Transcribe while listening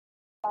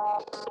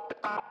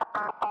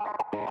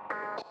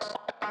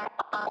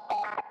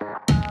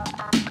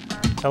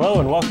Hello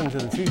and welcome to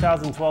the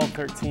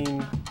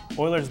 2012-13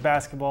 Oilers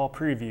basketball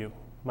preview.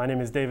 My name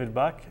is David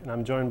Buck and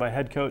I'm joined by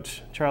head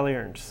coach Charlie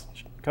Ernst.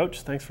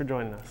 Coach, thanks for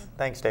joining us.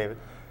 Thanks, David.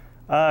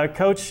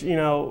 Coach, you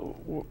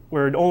know,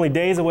 we're only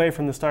days away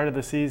from the start of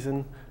the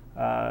season.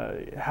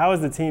 How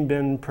has the team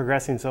been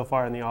progressing so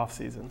far in the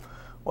off-season?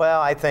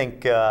 Well, I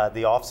think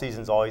the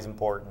off-season is always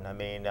important. I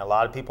mean, a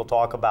lot of people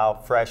talk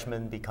about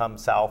freshmen become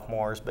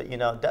sophomores, but, you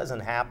know, it doesn't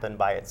happen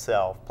by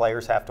itself.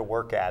 Players have to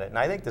work at it. And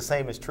I think the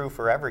same is true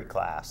for every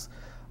class.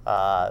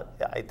 I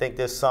think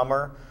this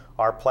summer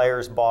our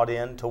players bought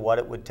into what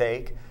it would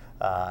take.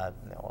 A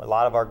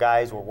lot of our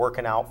guys were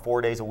working out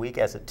 4 days a week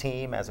as a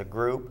team, as a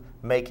group,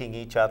 making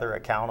each other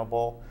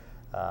accountable.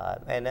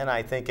 And then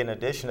I think in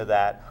addition to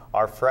that,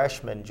 our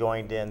freshmen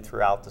joined in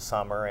throughout the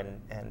summer,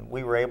 and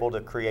we were able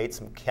to create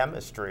some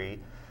chemistry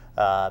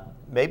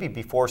maybe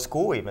before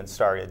school even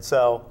started.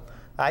 So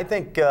I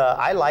think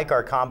I like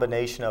our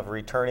combination of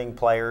returning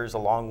players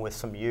along with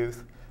some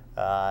youth.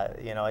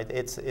 You know,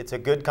 it's a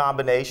good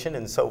combination,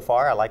 and so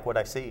far I like what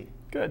I see.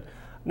 Good.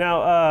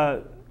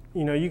 Now,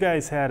 you know, you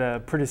guys had a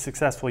pretty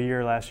successful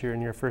year last year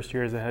in your first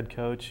year as a head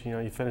coach. You know,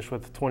 you finished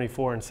with a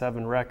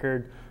 24-7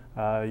 record.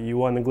 You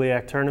won the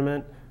GLIAC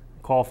tournament,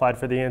 qualified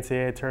for the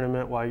NCAA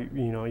tournament while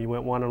you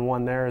went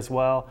one-on-one there as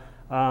well.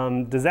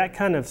 Does that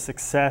kind of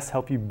success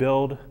help you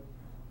build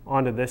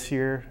onto this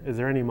year? Is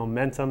there any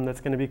momentum that's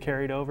going to be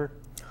carried over?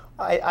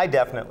 I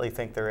definitely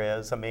think there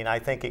is. I mean, I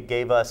think it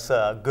gave us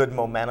good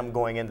momentum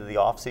going into the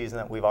offseason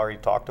that we've already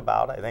talked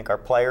about. I think our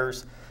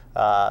players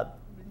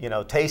you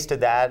know,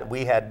 tasted that.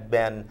 We had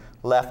been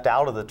left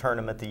out of the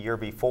tournament the year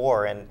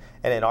before, and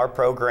in our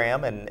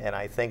program, and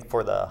I think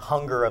for the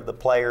hunger of the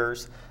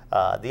players,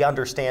 the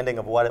understanding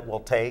of what it will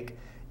take,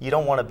 you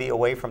don't want to be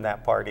away from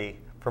that party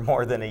for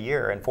more than a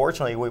year. And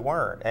fortunately, we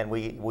weren't. And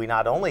we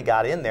not only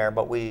got in there,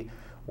 but we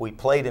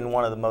played in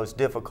one of the most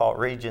difficult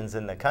regions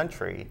in the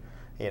country.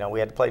 You know,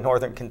 we had to play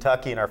Northern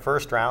Kentucky in our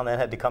first round, then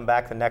had to come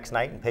back the next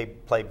night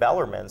and play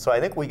Bellarmine. So I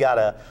think we got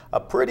a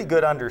pretty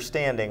good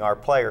understanding, our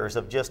players,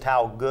 of just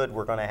how good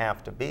we're going to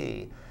have to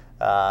be,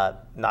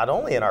 not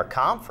only in our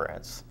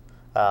conference,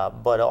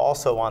 but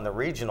also on the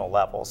regional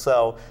level.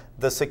 So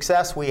the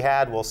success we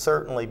had will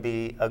certainly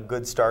be a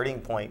good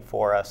starting point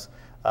for us,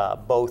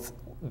 both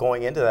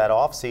going into that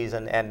off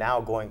season and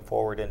now going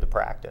forward into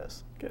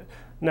practice. Good.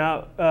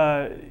 Now,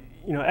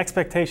 you know,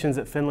 expectations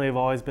at Findlay have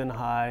always been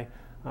high.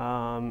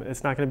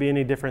 It's not going to be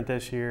any different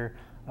this year.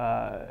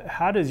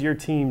 How does your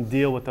team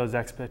deal with those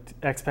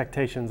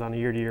expectations on a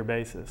year-to-year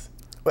basis?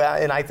 Well,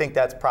 and I think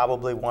that's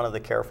probably one of the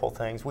careful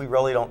things. We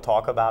really don't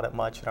talk about it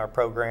much in our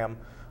program.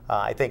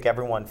 I think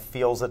everyone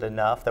feels it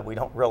enough that we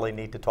don't really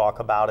need to talk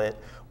about it.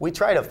 We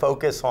try to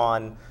focus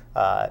on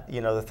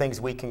you know, the things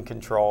we can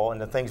control,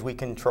 and the things we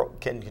can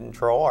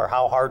control are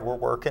how hard we're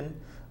working,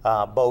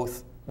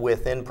 both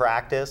within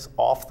practice,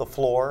 off the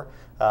floor,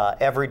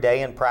 every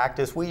day in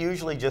practice. We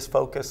usually just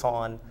focus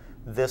on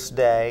this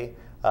day,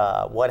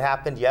 what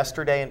happened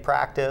yesterday in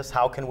practice,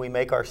 how can we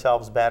make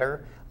ourselves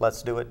better,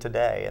 let's do it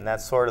today. And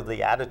that's sort of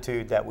the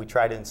attitude that we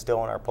try to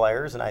instill in our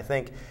players, and I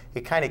think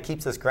it kind of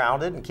keeps us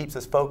grounded and keeps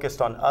us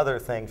focused on other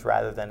things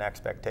rather than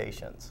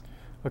expectations.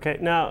 Okay,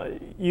 now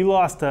you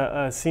lost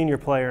a senior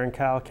player in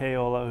Kyle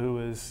Kayola, who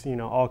was, you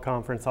know,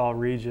 all-conference,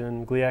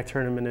 all-region, GLIAC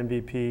tournament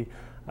MVP.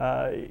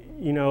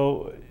 You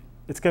know,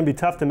 it's going to be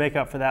tough to make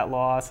up for that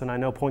loss, and I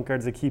know point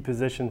guard's a key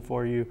position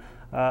for you.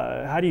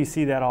 How do you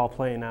see that all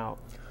playing out?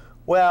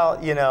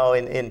 Well, you know,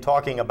 in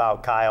talking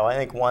about Kyle, I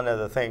think one of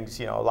the things,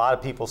 you know, a lot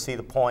of people see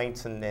the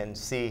points and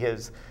see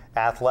his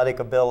athletic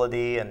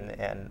ability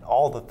and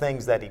all the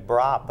things that he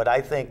brought, but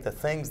I think the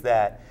things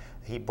that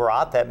he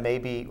brought that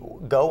maybe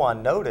go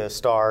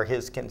unnoticed are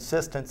his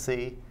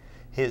consistency,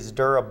 his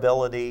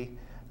durability,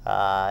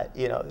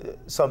 you know,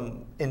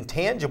 some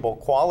intangible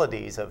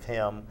qualities of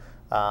him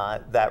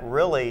that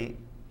really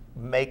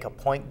make a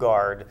point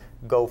guard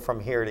go from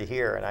here to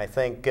here. And I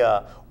think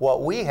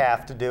what we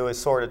have to do is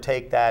sort of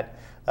take that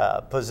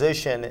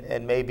position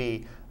and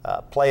maybe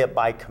play it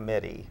by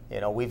committee. You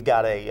know, we've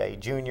got a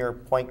junior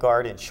point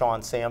guard in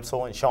Sean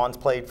Samsel, and Sean's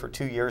played for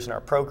 2 years in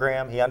our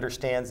program. He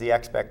understands the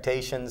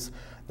expectations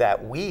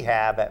that we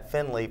have at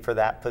Findlay for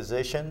that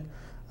position.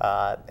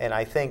 And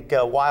I think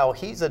while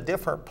he's a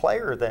different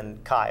player than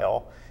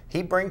Kyle,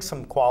 he brings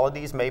some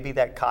qualities maybe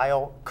that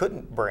Kyle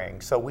couldn't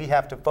bring. So we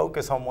have to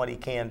focus on what he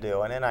can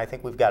do. And then I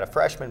think we've got a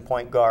freshman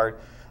point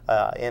guard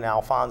in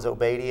Alfonso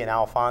Beatty. And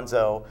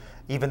Alfonso,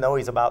 even though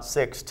he's about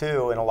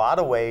 6'2", in a lot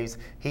of ways,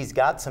 he's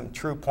got some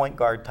true point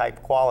guard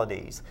type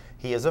qualities.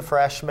 He is a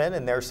freshman,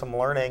 and there's some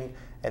learning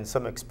and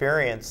some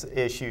experience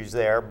issues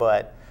there,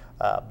 but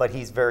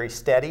he's very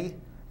steady.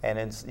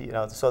 And you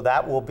know, so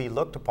that will be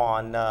looked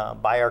upon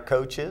by our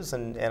coaches,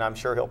 and I'm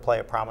sure he'll play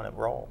a prominent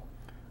role.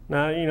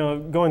 Now, you know,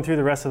 going through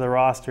the rest of the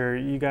roster,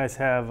 you guys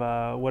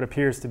have what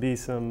appears to be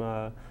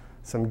some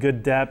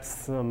good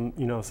depth,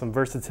 some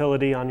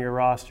versatility on your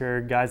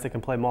roster, guys that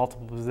can play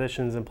multiple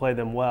positions and play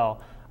them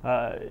well.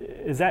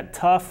 Is that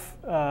tough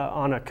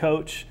on a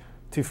coach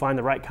to find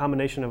the right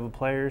combination of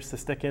players to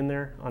stick in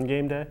there on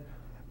game day?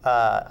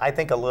 I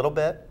think a little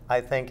bit. I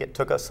think it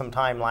took us some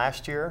time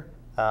last year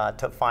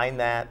to find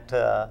that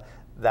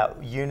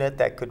unit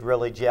that could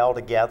really gel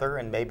together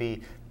and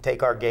maybe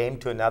take our game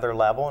to another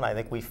level, and I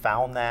think we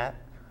found that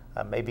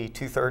maybe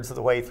 2/3 of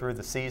the way through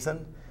the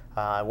season.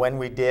 When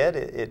we did,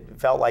 it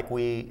felt like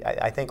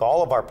I think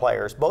all of our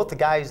players, both the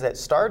guys that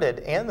started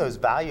and those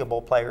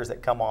valuable players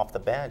that come off the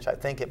bench, I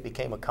think it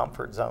became a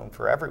comfort zone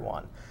for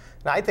everyone.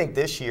 And I think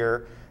this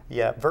year,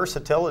 yeah,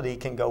 versatility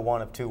can go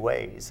one of two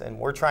ways, and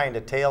we're trying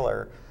to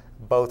tailor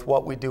both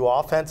what we do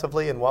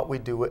offensively and what we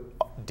do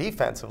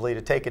defensively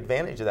to take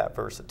advantage of that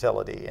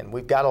versatility. And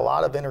we've got a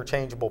lot of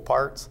interchangeable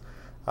parts,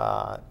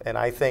 and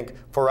I think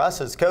for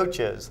us as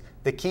coaches,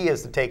 the key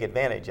is to take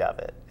advantage of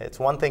it. It's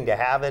one thing to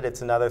have it,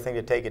 it's another thing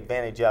to take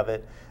advantage of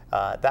it.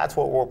 That's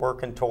what we're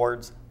working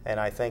towards, and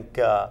I think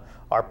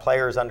our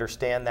players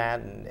understand that,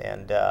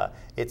 and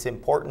it's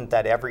important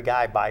that every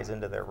guy buys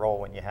into their role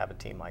when you have a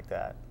team like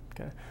that.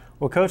 Okay.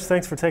 Well, Coach,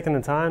 thanks for taking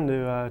the time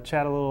to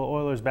chat a little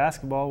Oilers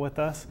basketball with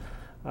us.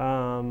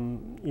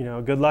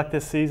 Good luck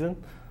this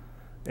season.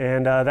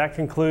 And that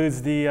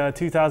concludes the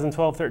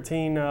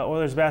 2012-13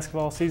 Oilers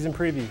basketball season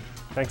preview.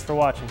 Thanks for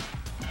watching.